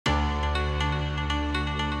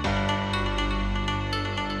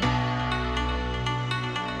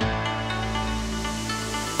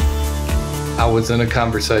was in a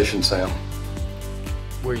conversation, Sam.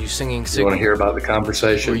 Were you singing? You want to hear about the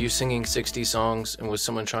conversation? Were you singing 60 songs, and was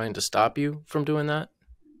someone trying to stop you from doing that?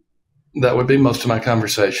 That would be most of my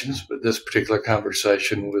conversations, but this particular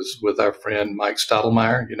conversation was with our friend Mike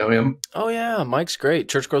Stottlemyre. You know him? Oh yeah, Mike's great.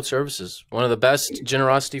 Church Growth Services, one of the best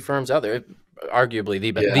generosity firms out there, arguably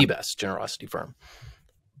the best generosity firm.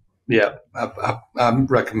 Yeah, I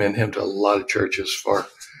recommend him to a lot of churches for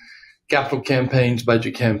capital campaigns,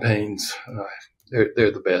 budget campaigns.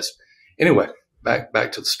 They're the best. Anyway,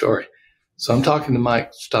 back to the story. So I'm talking to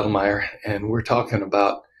Mike Stottlemyre, and we're talking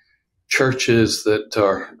about churches that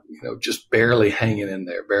are, just barely hanging in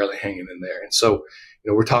there. And so,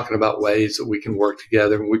 we're talking about ways that we can work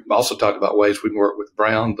together. And we've also talked about ways we can work with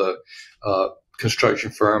Brown, the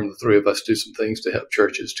construction firm. The three of us do some things to help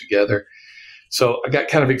churches together. So I got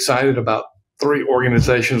kind of excited about three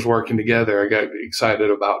organizations working together. I got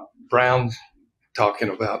excited about Brown talking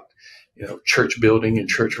about, church building and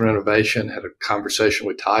church renovation. Had a conversation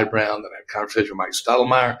with Ty Brown, then I had a conversation with Mike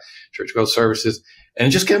Stottlemyre, Church Growth Services, and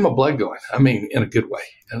it just gave my blood going. I mean, in a good way,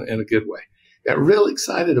 in a good way. Got really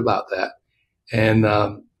excited about that. And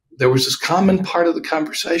there was this common part of the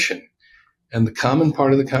conversation. And the common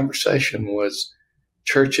part of the conversation was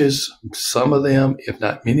churches, some of them, if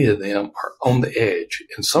not many of them, are on the edge.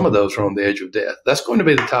 And some of those are on the edge of death. That's going to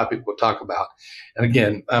be the topic we'll talk about. And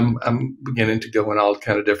again, I'm beginning to go in all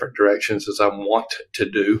kind of different directions as I want to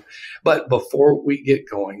do. But before we get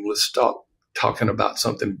going, let's start talking about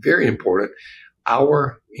something very important.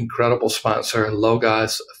 Our incredible sponsor,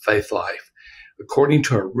 Logos Faith Life. According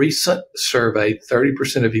to a recent survey,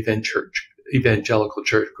 30% of evangelical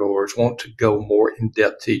churchgoers want to go more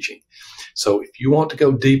in-depth teaching. So if you want to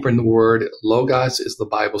go deeper in the Word, Logos is the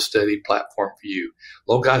Bible study platform for you.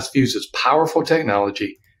 Logos fuses powerful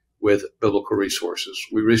technology with biblical resources.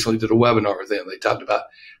 We recently did a webinar with them. They talked about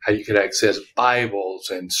how you could access Bibles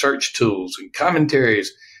and search tools and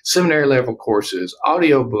commentaries, seminary level courses,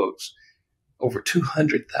 audio books, over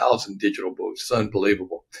 200,000 digital books. It's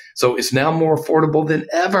unbelievable. So it's now more affordable than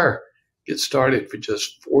ever. Get started for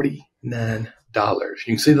just $49. You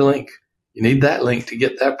can see the link. You need that link to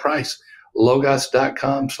get that price.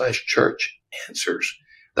 Logos.com/church answers.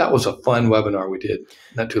 That was a fun webinar we did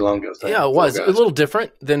not too long ago. Yeah, it was. A little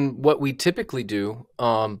different than what we typically do,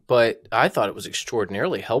 but I thought it was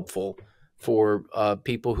extraordinarily helpful for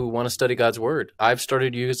people who want to study God's Word. I've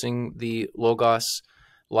started using the Logos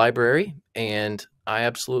library, and I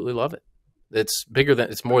absolutely love it. It's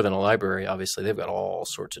more than a library, obviously. They've got all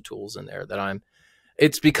sorts of tools in there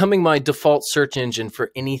it's becoming my default search engine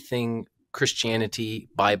for anything Christianity,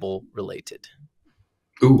 Bible related.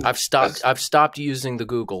 Ooh, I've stopped using the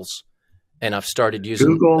Googles, and I've started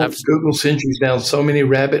using Google sends you down so many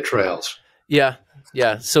rabbit trails. Yeah.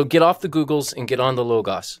 So get off the Googles and get on the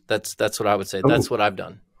Logos. That's what I would say. That's what I've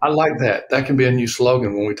done. I like that. That can be a new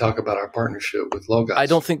slogan when we talk about our partnership with Logos. I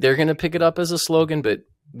don't think they're going to pick it up as a slogan, but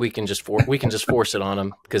we can just force it on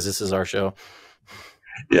them because this is our show.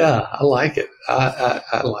 Yeah, I like it.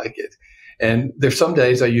 I like it. And there's some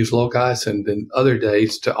days I use Logos, and then other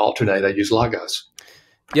days to alternate, I use Logos.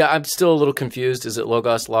 Yeah, I'm still a little confused. Is it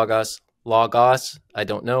Logos? I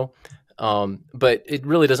don't know. But it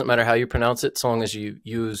really doesn't matter how you pronounce it, so long as you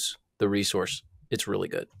use the resource. It's really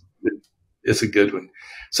good. It's a good one.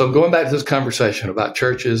 So going back to this conversation about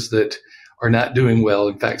churches that are not doing well,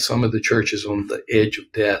 in fact, some of the churches on the edge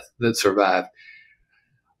of death that survived.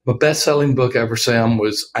 My best-selling book ever, Sam,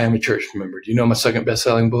 was I Am a Church Member. Do you know my second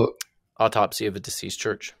best-selling book? Autopsy of a Deceased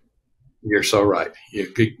Church. You're so right. Yeah,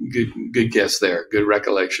 good guess there. Good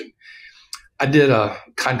recollection. I did a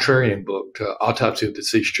contrarian book to Autopsy of a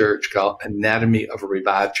Deceased Church called Anatomy of a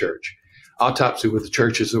Revived Church. Autopsy with the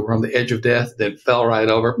churches that were on the edge of death, then fell right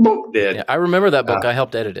over, boom, dead. Yeah, I remember that book. I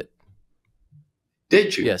helped edit it.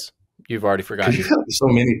 Did you? Yes. You've already forgotten. You've helped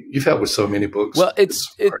with so many books. Well,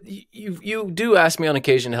 you do ask me on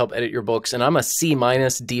occasion to help edit your books, and I'm a C-,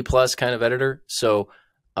 D+ kind of editor. So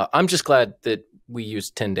I'm just glad that we use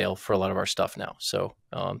Tyndale for a lot of our stuff now. So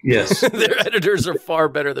yes, their editors are far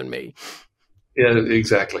better than me. Yeah,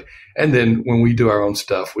 exactly. And then when we do our own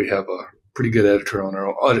stuff, we have a pretty good editor on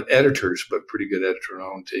our own editors, but pretty good editor on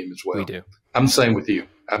our own team as well. We do. I'm the same with you.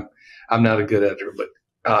 I'm not a good editor,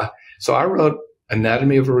 but so I wrote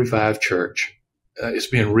Anatomy of a Revived Church. It's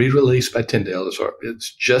being re-released by Tyndale.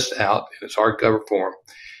 It's just out in its hardcover form,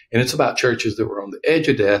 and it's about churches that were on the edge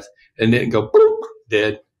of death and didn't go boop,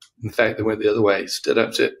 dead. In fact, they went the other way, stood up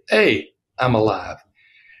and said, "Hey, I'm alive."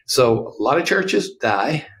 So a lot of churches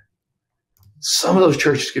die. Some of those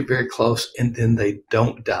churches get very close, and then they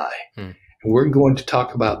don't die. And we're going to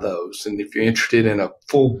talk about those. And if you're interested in a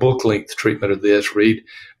full book-length treatment of this, read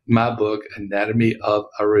my book, Anatomy of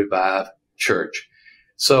a Revived Church.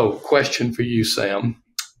 So, question for you, Sam.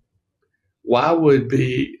 Why would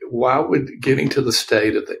getting to the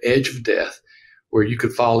state of the edge of death, where you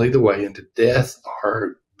could fall either way into death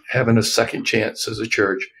or having a second chance as a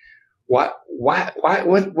church, what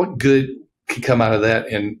good can come out of that?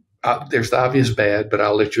 And there's the obvious bad, but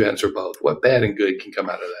I'll let you answer both. What bad and good can come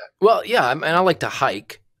out of that? Well, yeah, and I like to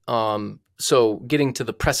hike. So getting to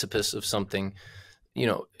the precipice of something,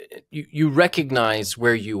 you recognize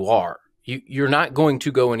where you are. You're not going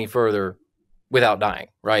to go any further without dying,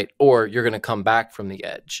 right? Or you're going to come back from the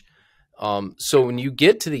edge. So when you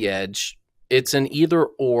get to the edge, it's an either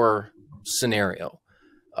or scenario,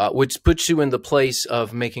 which puts you in the place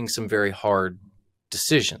of making some very hard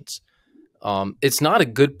decisions. It's not a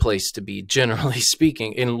good place to be, generally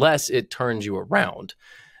speaking, unless it turns you around,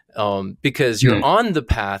 because you're on the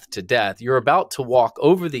path to death. You're about to walk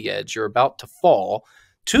over the edge. You're about to fall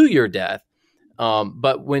to your death.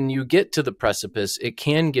 But when you get to the precipice, it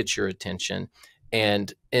can get your attention.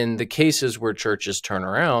 And in the cases where churches turn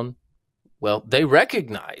around, well, they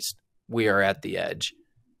recognized we are at the edge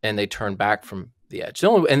and they turn back from the edge.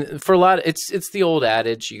 And for a lot, it's the old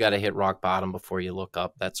adage, you got to hit rock bottom before you look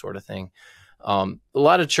up, that sort of thing. A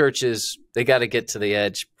lot of churches, they got to get to the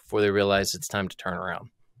edge before they realize it's time to turn around.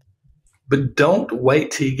 But don't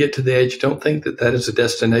wait till you get to the edge. Don't think that is a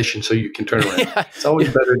destination so you can turn around. It's always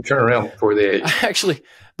better to turn around before the edge. Actually,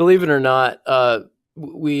 believe it or not,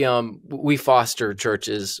 we foster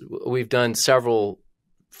churches. We've done several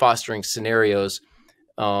fostering scenarios,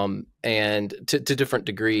 and to different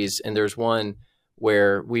degrees. And there's one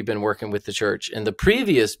where we've been working with the church, and the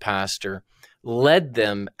previous pastor led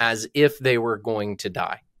them as if they were going to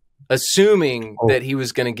die, assuming that he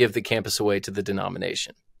was going to give the campus away to the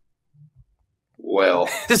denomination. Well,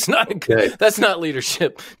 it's not good. That's not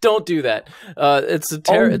leadership. Don't do that. It's a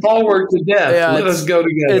forward to death. Yeah, let us go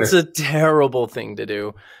together. It's a terrible thing to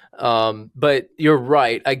do. But you're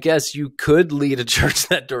right. I guess you could lead a church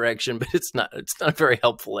that direction, but it's not a very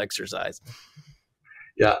helpful exercise.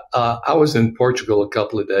 Yeah. I was in Portugal a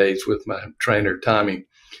couple of days with my trainer, Tommy.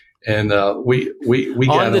 And we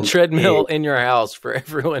got on the treadmill in your house for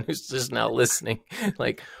everyone who's just now listening.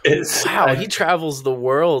 Like, wow, he travels the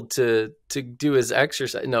world to do his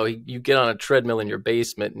exercise. No, you get on a treadmill in your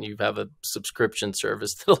basement and you have a subscription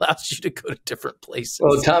service that allows you to go to different places.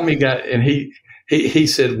 Well, Tommy he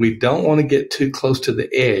said, we don't want to get too close to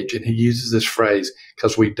the edge. And he uses this phrase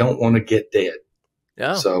because we don't want to get dead.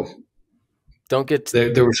 Yeah. So don't get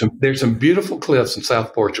there's some beautiful cliffs in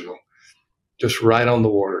South Portugal, just right on the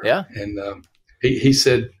water. Yeah. And he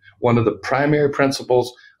said one of the primary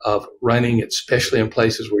principles of running, especially in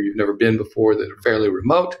places where you've never been before that are fairly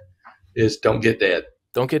remote, is don't get dead.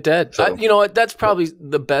 Don't get dead. So, you know what? That's probably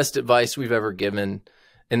the best advice we've ever given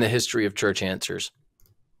in the history of Church Answers.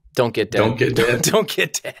 Don't get dead. Don't get dead. Don't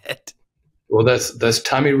get dead. Well, that's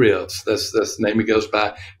Tommy Reeves. That's the name he goes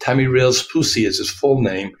by. Tommy Reeves Pussy is his full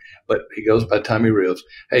name, but he goes by Tommy Reeves.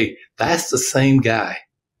 Hey, that's the same guy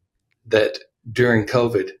that during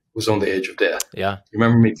COVID was on the edge of death. Yeah. You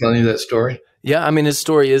remember me telling you that story? Yeah. I mean, his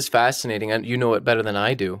story is fascinating, and you know it better than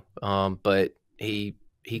I do. But he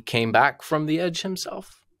came back from the edge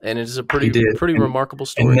himself, and it is a pretty remarkable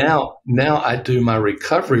story. And now I do my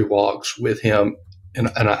recovery walks with him in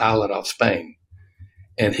an island off Spain,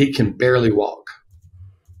 and he can barely walk.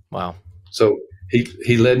 Wow. So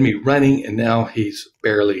he led me running, and now he's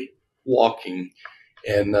barely walking.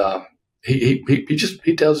 And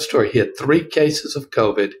he tells a story. He had 3 cases of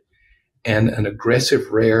COVID and an aggressive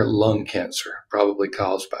rare lung cancer, probably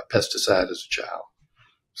caused by pesticide as a child.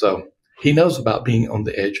 So he knows about being on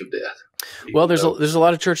the edge of death. Well, there's a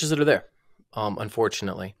lot of churches that are there,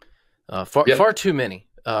 unfortunately, far too many.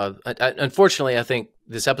 Unfortunately, I think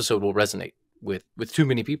this episode will resonate with too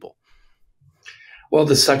many people. Well,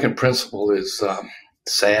 the second principle is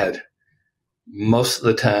sad. Most of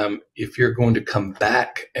the time, if you're going to come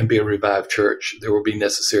back and be a revived church, there will be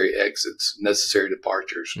necessary exits, necessary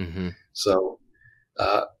departures. Mm-hmm. So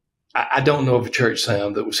I don't know of a church,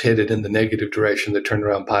 Sam, that was headed in the negative direction that turned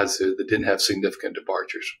around positive, that didn't have significant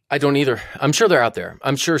departures. I don't either. I'm sure they're out there.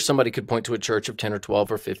 I'm sure somebody could point to a church of 10 or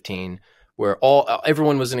 12 or 15 where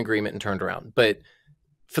everyone was in agreement and turned around. But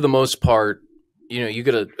for the most part, you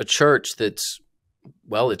get a church that's,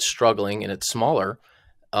 well, it's struggling and it's smaller,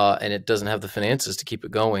 and it doesn't have the finances to keep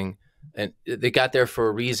it going. And they got there for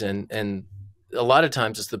a reason. And a lot of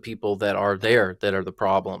times it's the people that are there that are the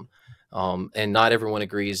problem. And not everyone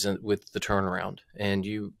agrees with the turnaround. And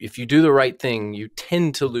if you do the right thing, you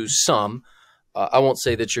tend to lose some. I won't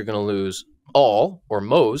say that you're going to lose all or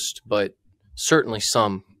most, but certainly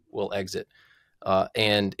some will exit.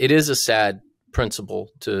 And it is a sad principle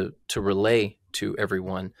to relay to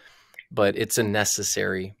everyone, but it's a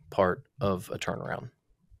necessary part of a turnaround.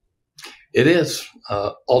 It is.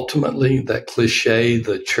 Ultimately, that cliche,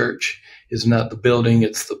 the church is not the building,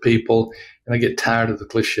 it's the people. And I get tired of the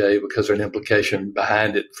cliche because there's an implication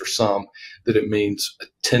behind it for some that it means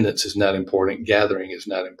attendance is not important, gathering is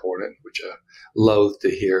not important, which I loathe to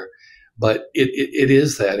hear. But it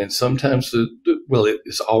is that. And sometimes,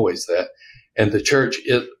 it's always that. And the church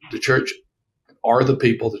are the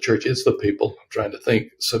people. The church is the people. I'm trying to think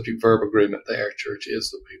subject verb agreement there. Church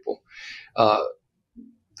is the people.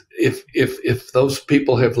 If those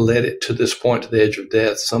people have led it to this point, to the edge of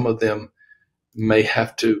death, some of them may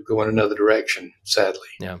have to go in another direction, sadly,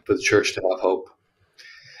 for the church to have hope.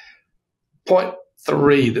 Point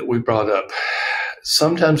 3 that we brought up.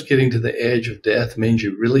 Sometimes getting to the edge of death means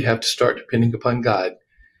you really have to start depending upon God.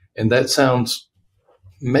 And that sounds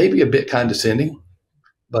maybe a bit condescending,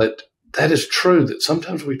 but that is true, that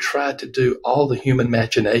sometimes we try to do all the human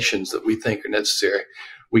machinations that we think are necessary.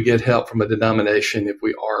 We get help from a denomination. If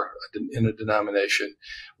we are in a denomination,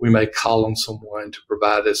 we may call on someone to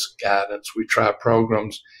provide us guidance. We try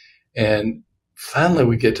programs. And finally,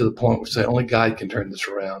 we get to the point where we say, only God can turn this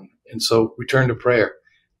around. And so we turn to prayer.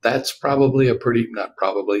 That's probably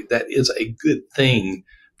that is a good thing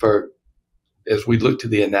as we look to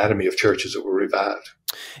the anatomy of churches that were revived.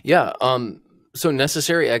 Yeah. So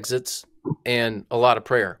necessary exits and a lot of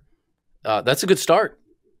prayer. That's a good start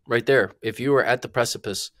right there. If you are at the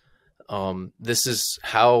precipice, this is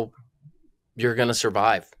how you're going to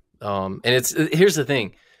survive. And here's the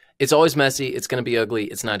thing. It's always messy. It's going to be ugly.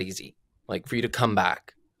 It's not easy. Like for you to come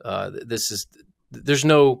back. There's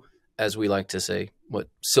no, as we like to say,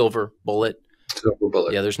 silver bullet. Silver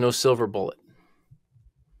bullet. Yeah, there's no silver bullet.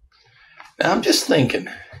 Now I'm just thinking,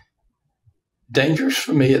 dangerous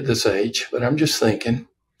for me at this age, but I'm just thinking.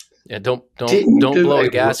 Yeah, don't blow a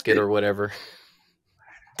gasket or whatever.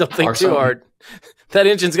 Don't think too hard. That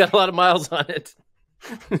engine's got a lot of miles on it.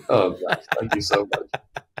 Oh, gosh, thank you so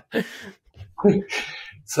much.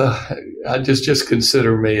 So I just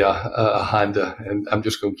consider me a Honda, and I'm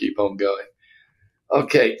just going to keep on going.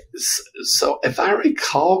 Okay, so if I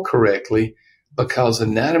recall correctly, because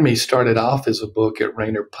Anatomy started off as a book at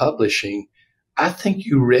Rayner Publishing, I think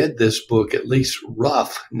you read this book at least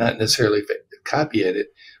rough, not necessarily copy it,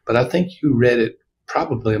 but I think you read it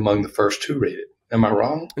probably among the first to read it. Am I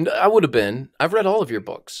wrong? I would have been. I've read all of your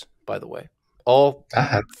books, by the way. All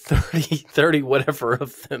 30 whatever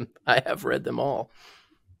of them. I have read them all.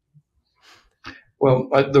 Well,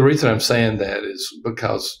 the reason I'm saying that is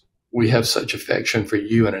because we have such affection for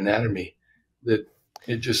you and Anatomy that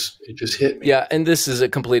it just hit me. Yeah, and this is a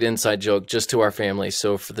complete inside joke just to our family.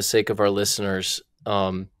 So for the sake of our listeners,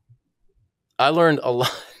 I learned a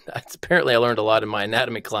lot. Apparently, I learned a lot in my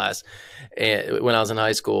anatomy class when I was in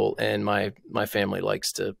high school, and my family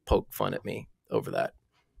likes to poke fun at me over that.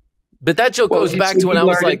 But that joke goes back to when I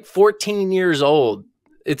was like 14 years old.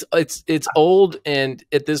 It's old, and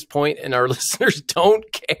at this point, and our listeners don't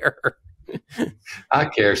care. I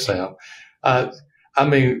care, Sam. I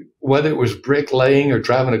mean, whether it was bricklaying or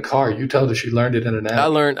driving a car, you told us you learned it in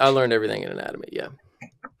anatomy. I learned everything in anatomy. Yeah.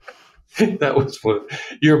 That was what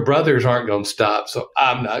your brothers aren't going to stop, so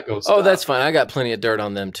I'm not going to stop. Oh, that's fine. I got plenty of dirt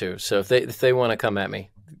on them too. So if they want to come at me,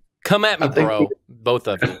 bro. Both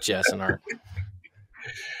of you, Jess and Art.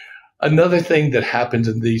 Another thing that happened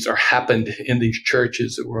in these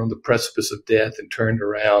churches that were on the precipice of death and turned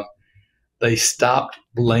around, they stopped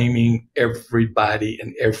blaming everybody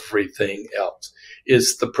and everything else.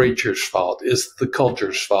 It's the preacher's fault. It's the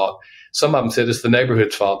culture's fault. Some of them said it's the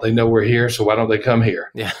neighborhood's fault. They know we're here, so why don't they come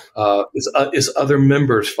here? Yeah. It's other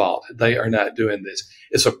members' fault. They are not doing this.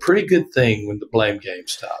 It's a pretty good thing when the blame game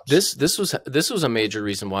stops. This was a major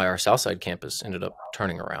reason why our Southside campus ended up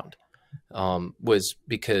turning around, was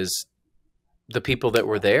because the people that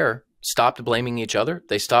were there stopped blaming each other.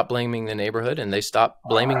 They stopped blaming the neighborhood, and they stopped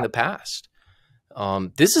blaming the past.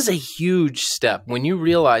 This is a huge step when you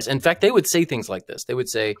realize, in fact, they would say things like this. They would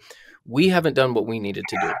say, we haven't done what we needed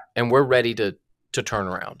to do, and we're ready to turn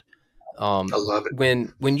around. I love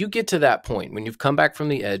it. When you get to that point, when you've come back from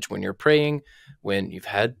the edge, when you're praying, when you've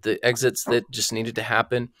had the exits that just needed to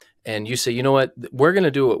happen, and you say, you know what, we're going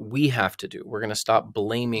to do what we have to do. We're going to stop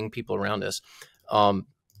blaming people around us.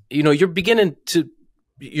 You're beginning to,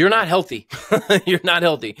 you're not healthy. You're not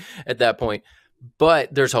healthy at that point,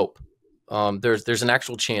 but there's hope. There's an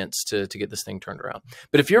actual chance to get this thing turned around.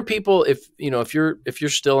 But if you're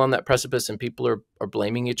still on that precipice and people are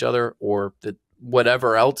blaming each other or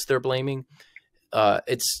whatever else they're blaming,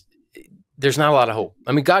 there's not a lot of hope.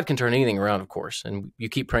 I mean, God can turn anything around, of course, and you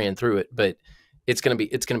keep praying through it, but it's going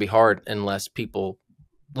to be hard unless people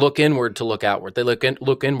look inward to look outward. They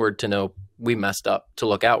look inward to know we messed up, to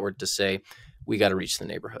look outward to say we got to reach the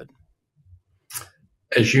neighborhood.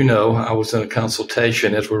 As you know, I was in a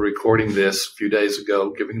consultation as we're recording this a few days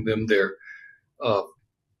ago, giving them their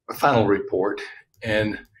final report,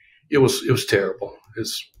 and it was terrible.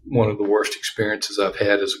 It's one of the worst experiences I've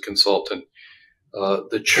had as a consultant.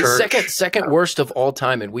 The church, second worst of all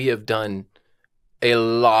time, and we have done a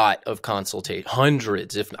lot of consultation,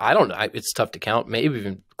 hundreds. If I don't know, it's tough to count. Maybe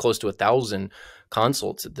even close to 1,000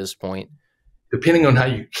 consults at this point. Depending on how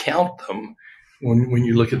you count them, when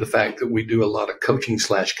you look at the fact that we do a lot of coaching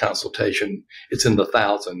 / consultation, it's in the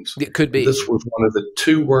thousands. It could be. This was one of the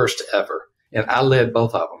 2 worst ever, and I led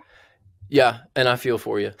both of them. Yeah, and I feel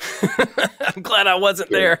for you. I'm glad I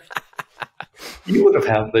wasn't there. You would have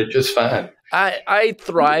handled it just fine. I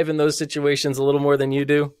thrive in those situations a little more than you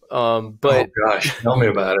do. But oh gosh, tell me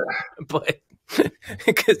about it. But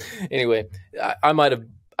anyway, I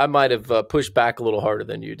might have pushed back a little harder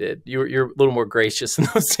than you did. You're a little more gracious in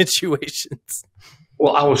those situations.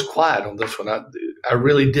 Well, I was quiet on this one. I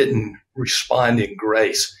really didn't respond in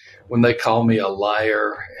grace when they called me a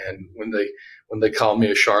liar and when they called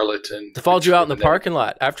me a charlatan. They followed you out in the parking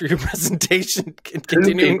lot after your presentation,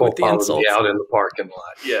 continuing with the insults. Me out in the parking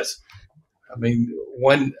lot, yes. I mean,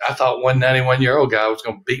 I thought one 91-year-old guy was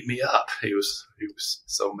going to beat me up. He was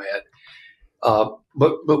so mad. But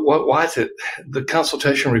why is it? The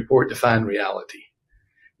consultation report defined reality.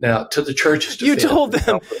 Now, to the church's defense, you told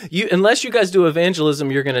them, unless you guys do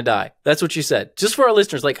evangelism, you're going to die. That's what you said. Just for our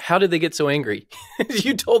listeners, like, how did they get so angry?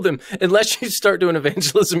 You told them, unless you start doing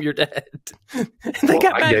evangelism, you're dead. And they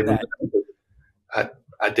got mad at that.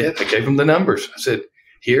 I did. I gave them the numbers. I said,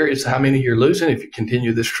 here is how many you're losing. If you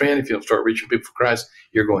continue this trend, if you don't start reaching people for Christ,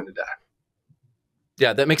 you're going to die.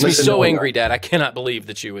 Yeah, that makes me so angry, Dad. I cannot believe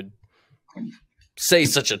that you would say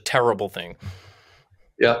such a terrible thing.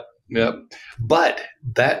 Yep. But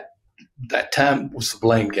that time was the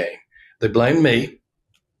blame game. They blamed me,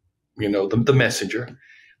 the messenger.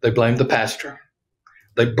 They blamed the pastor.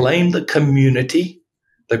 They blamed the community.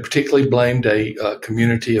 They particularly blamed a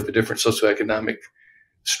community of a different socioeconomic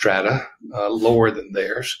strata, lower than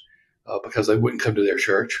theirs, because they wouldn't come to their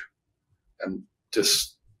church. I'm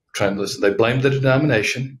just trying to listen. They blamed the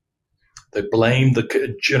denomination. They blamed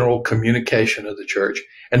the general communication of the church.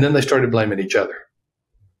 And then they started blaming each other.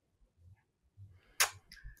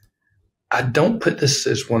 I don't put this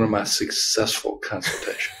as one of my successful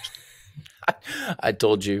consultations. I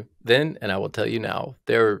told you then, and I will tell you now,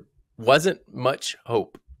 there wasn't much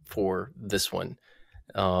hope for this one.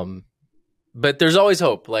 But there's always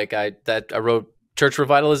hope. Like I wrote church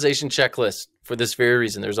revitalization checklist for this very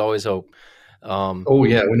reason. There's always hope. Oh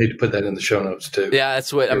yeah, we need to put that in the show notes too. Yeah,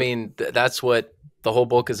 that's what I mean. That's what the whole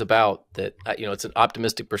book is about. That it's an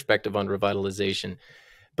optimistic perspective on revitalization.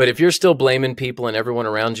 But if you're still blaming people and everyone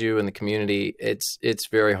around you in the community, it's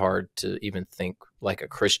very hard to even think like a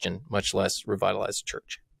Christian, much less revitalize a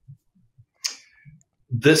church.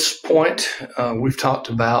 This point we've talked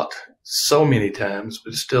about so many times,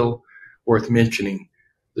 but it's still worth mentioning.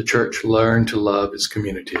 The church learned to love its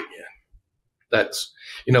community again. That's,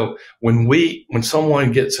 when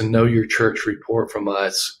someone gets a Know Your Church report from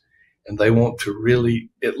us and they want to really,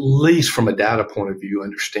 at least from a data point of view,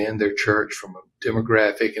 understand their church from a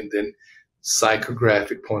demographic and then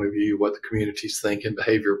psychographic point of view, what the community's thinking,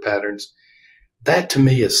 behavior patterns, that to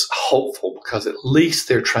me is hopeful because at least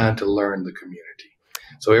they're trying to learn the community.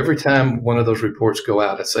 So every time one of those reports go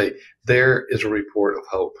out, I say, there is a report of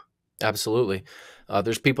hope. Absolutely.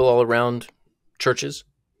 There's people all around churches,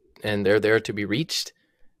 and they're there to be reached.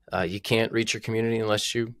 You can't reach your community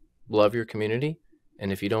unless you love your community.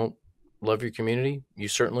 And if you don't love your community, you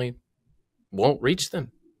certainly won't reach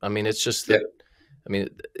them. I mean, it's just that,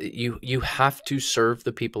 you have to serve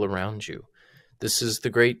the people around you. This is the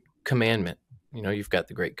great commandment. You've got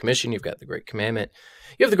the Great Commission, you've got the Great Commandment,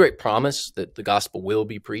 you have the great promise that the gospel will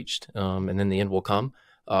be preached, and then the end will come.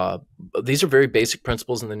 These are very basic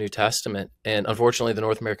principles in the New Testament, and unfortunately, the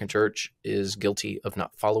North American church is guilty of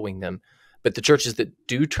not following them. But the churches that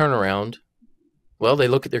do turn around, well, they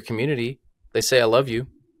look at their community, they say, I love you,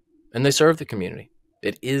 and they serve the community.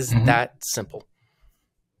 It is that simple.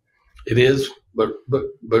 It is, but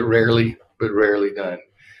rarely done.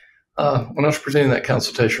 When I was presenting that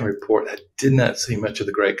consultation report, I did not see much of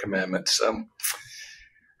the Great Commandments.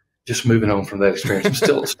 Just moving on from that experience,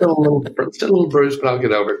 I'm still a little bruised, but I'll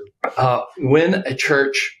get over it. When a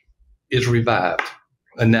church is revived,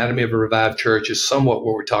 Anatomy of a Revived Church is somewhat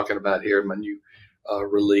what we're talking about here in my new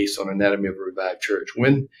release on Anatomy of a Revived Church.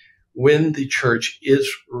 When the church is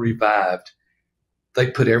revived, they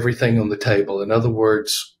put everything on the table. In other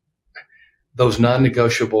words, those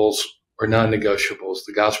non-negotiables are non-negotiables.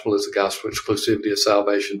 The gospel is the gospel, exclusivity of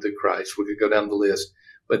salvation through Christ. We could go down the list,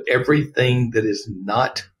 but everything that is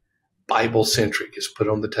not Bible-centric is put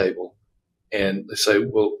on the table. And they say,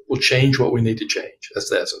 we'll change what we need to change. That's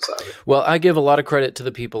the essence of it. Well, I give a lot of credit to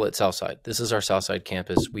the people at Southside. This is our Southside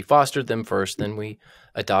campus. We fostered them first, then we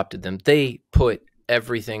adopted them. They put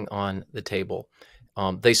everything on the table.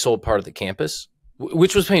 They sold part of the campus,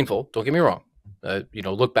 which was painful. Don't get me wrong.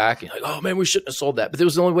 Look back and you're like, oh man, we shouldn't have sold that. But it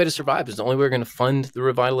was the only way to survive. It was the only way we were going to fund the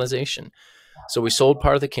revitalization. So we sold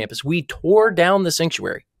part of the campus. We tore down the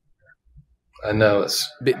sanctuary. I know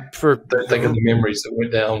think of the memories that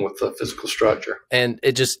went down with the physical structure, and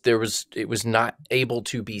it was not able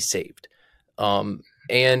to be saved.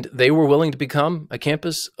 And they were willing to become a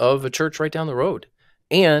campus of a church right down the road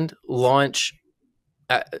and relaunch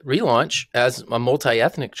as a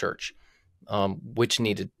multi-ethnic church, which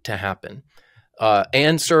needed to happen,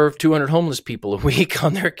 and serve 200 homeless people a week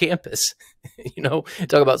on their campus. Talk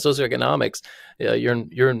about socioeconomics.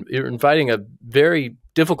 You're inviting a very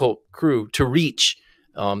difficult crew to reach.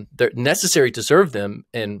 They're necessary to serve them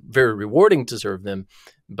and very rewarding to serve them,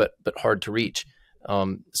 but hard to reach.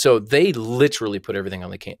 So they literally put everything on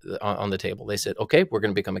the table. They said, okay, we're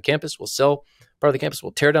going to become a campus. We'll sell part of the campus.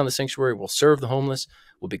 We'll tear down the sanctuary. We'll serve the homeless.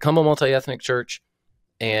 We'll become a multi-ethnic church.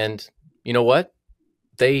 And you know what?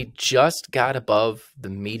 They just got above the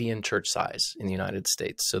median church size in the United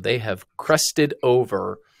States. So they have crested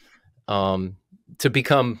over to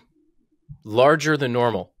become larger than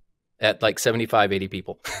normal at like 75, 80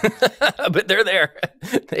 people. But they're there.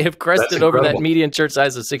 They have crested over that median church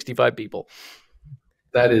size of 65 people.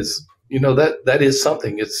 That is, that is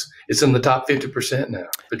something. It's in the top 50% now.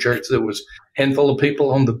 The church that was a handful of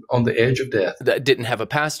people on the edge of death. That didn't have a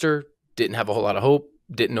pastor, didn't have a whole lot of hope,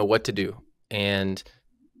 didn't know what to do. And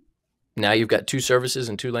now you've got 2 services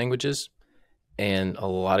in 2 languages and a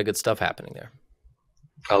lot of good stuff happening there.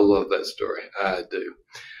 I love that story. I do.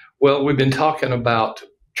 Well, we've been talking about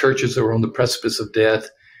churches that were on the precipice of death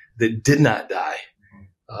that did not die.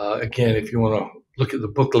 Again, if you want to look at the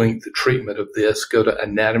book link, the treatment of this, go to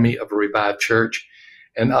Anatomy of a Revived Church.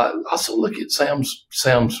 And also look at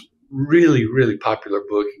Sam's really, really popular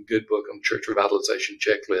book and good book on church revitalization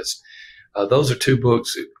checklist. Those are 2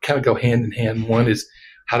 books that kind of go hand in hand. One is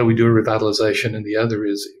How Do We Do a Revitalization? And the other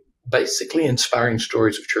is basically inspiring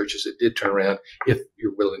stories of churches that did turn around if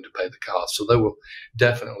you're willing to pay the cost. So they will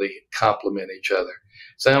definitely complement each other.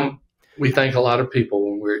 Sam, we thank a lot of people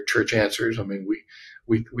when we're at Church Answers. I mean,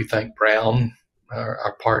 we thank Brown,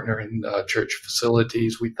 our partner in church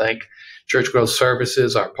facilities. We thank Church Growth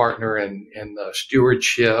Services, our partner in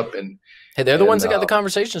stewardship. And hey, they're the ones that got the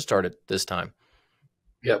conversation started this time.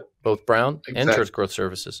 Yep. Both Brown and Church Growth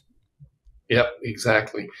Services. Yep,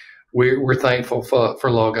 exactly. We're thankful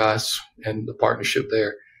for Logos and the partnership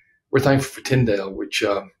there. We're thankful for Tyndale, which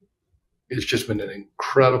it's just been an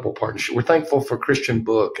incredible partnership. We're thankful for Christian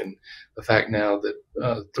Book and the fact now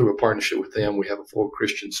that through a partnership with them, we have a full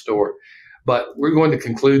Christian store. But we're going to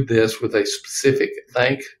conclude this with a specific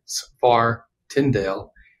thanks for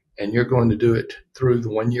Tyndale, and you're going to do it through the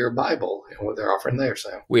 1 Year Bible and what they're offering there,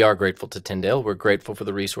 Sam. We are grateful to Tyndale. We're grateful for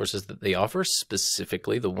the resources that they offer,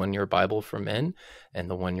 specifically the 1 Year Bible for men and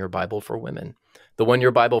the 1 Year Bible for women. The 1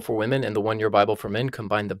 Year Bible for women and the 1 Year Bible for men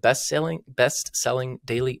combine the best-selling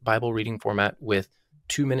daily Bible reading format with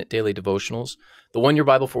 2-minute daily devotionals. The 1 Year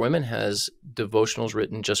Bible for women has devotionals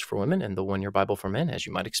written just for women, and the 1 Year Bible for men, as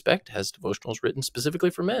you might expect, has devotionals written specifically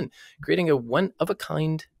for men, creating a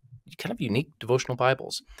one-of-a-kind, kind of unique devotional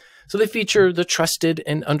Bibles. So they feature the trusted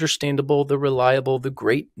and understandable, the reliable, the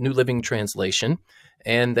great New Living Translation,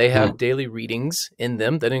 and they have daily readings in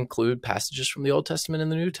them that include passages from the Old Testament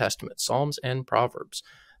and the New Testament, Psalms and Proverbs.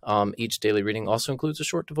 Each daily reading also includes a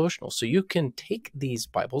short devotional. So you can take these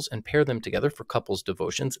Bibles and pair them together for couples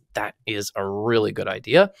devotions. That is a really good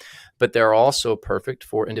idea, but they're also perfect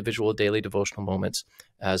for individual daily devotional moments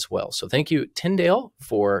as well. So thank you, Tyndale,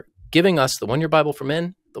 for giving us the 1 Year Bible for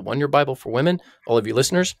men, the 1 Year Bible for women. All of you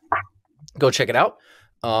listeners, go check it out.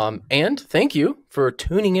 And thank you for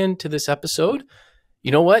tuning in to this episode.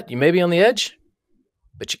 You know what? You may be on the edge,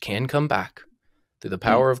 but you can come back through the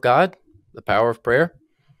power of God, the power of prayer.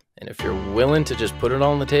 And if you're willing to just put it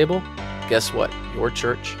all on the table, guess what? Your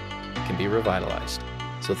church can be revitalized.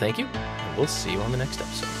 So thank you, and we'll see you on the next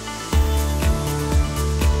episode.